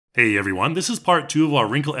Hey everyone, this is part 2 of our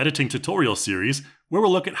wrinkle editing tutorial series, where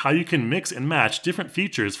we'll look at how you can mix and match different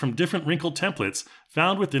features from different wrinkle templates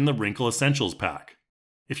found within the Wrinkle Essentials pack.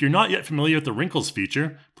 If you're not yet familiar with the Wrinkles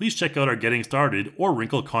feature, please check out our Getting Started or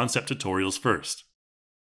Wrinkle Concept tutorials first.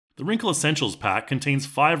 The Wrinkle Essentials pack contains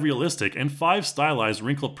 5 realistic and 5 stylized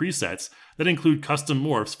wrinkle presets that include custom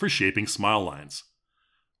morphs for shaping smile lines.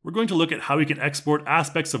 We're going to look at how we can export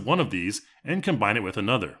aspects of one of these and combine it with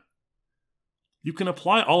another. You can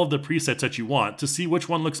apply all of the presets that you want to see which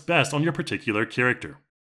one looks best on your particular character.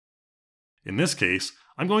 In this case,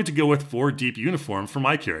 I'm going to go with 4 Deep Uniform for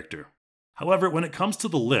my character. However, when it comes to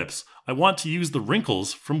the lips, I want to use the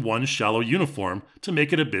Wrinkles from 1 Shallow Uniform to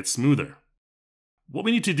make it a bit smoother. What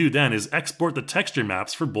we need to do then is export the texture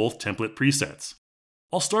maps for both template presets.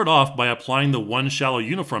 I'll start off by applying the 1 Shallow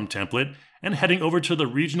Uniform template and heading over to the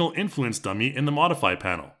Regional Influence dummy in the Modify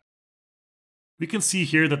panel. We can see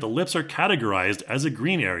here that the lips are categorized as a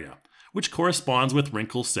green area, which corresponds with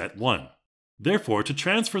Wrinkle Set 1. Therefore, to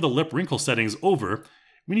transfer the lip wrinkle settings over,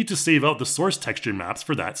 we need to save out the source texture maps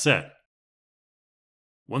for that set.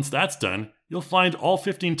 Once that's done, you'll find all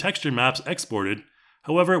 15 texture maps exported.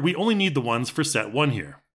 However, we only need the ones for Set 1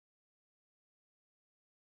 here.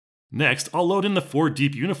 Next, I'll load in the 4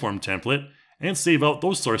 Deep Uniform template and save out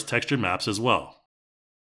those source texture maps as well.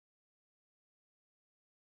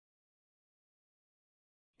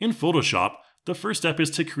 In Photoshop, the first step is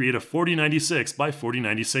to create a 4096 by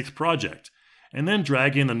 4096 project, and then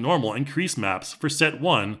drag in the normal and crease maps for Set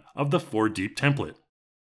 1 of the 4 Deep template.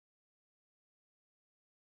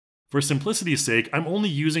 For simplicity's sake, I'm only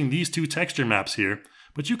using these 2 texture maps here,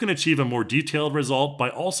 but you can achieve a more detailed result by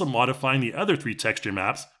also modifying the other 3 texture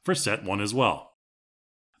maps for Set 1 as well.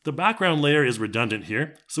 The background layer is redundant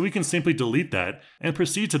here, so we can simply delete that and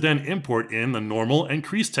proceed to then import in the normal and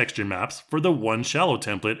crease texture maps for the 1 Shallow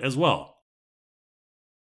template as well.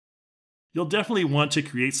 You'll definitely want to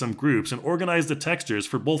create some groups and organize the textures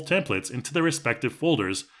for both templates into their respective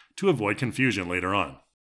folders to avoid confusion later on.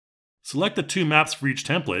 Select the 2 maps for each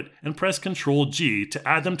template and press Ctrl G to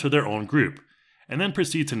add them to their own group, and then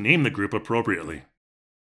proceed to name the group appropriately.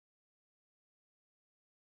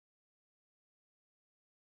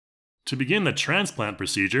 To begin the transplant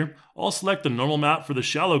procedure, I'll select the normal map for the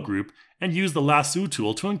shallow group and use the lasso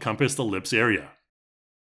tool to encompass the lips area.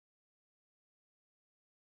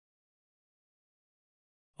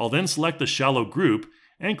 I'll then select the shallow group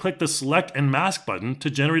and click the Select and Mask button to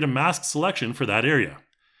generate a mask selection for that area,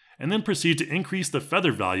 and then proceed to increase the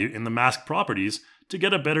feather value in the mask properties to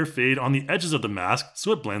get a better fade on the edges of the mask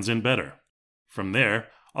so it blends in better. From there,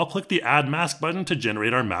 I'll click the Add Mask button to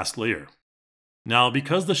generate our mask layer. Now,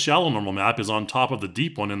 because the shallow normal map is on top of the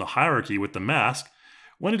deep one in the hierarchy with the mask,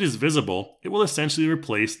 when it is visible, it will essentially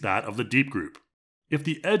replace that of the deep group. If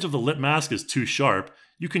the edge of the lip mask is too sharp,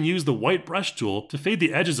 you can use the white brush tool to fade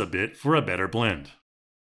the edges a bit for a better blend.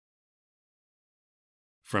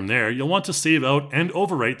 From there, you'll want to save out and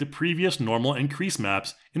overwrite the previous normal and crease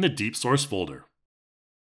maps in the deep source folder.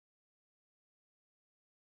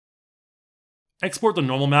 Export the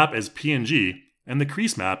normal map as PNG and the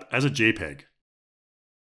crease map as a JPEG.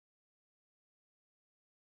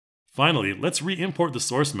 Finally, let's re-import the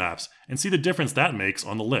source maps and see the difference that makes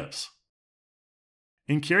on the lips.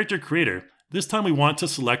 In Character Creator, this time we want to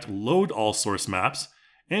select Load All Source Maps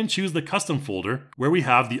and choose the Custom folder where we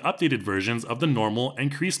have the updated versions of the normal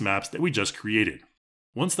and crease maps that we just created.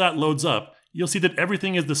 Once that loads up, you'll see that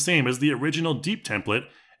everything is the same as the original Deep template,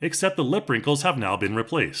 except the lip wrinkles have now been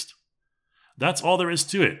replaced. That's all there is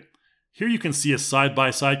to it. Here you can see a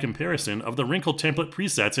side-by-side comparison of the Wrinkle template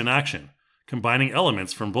presets in action, combining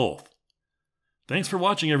elements from both. Thanks for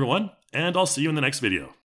watching everyone, and I'll see you in the next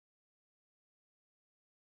video.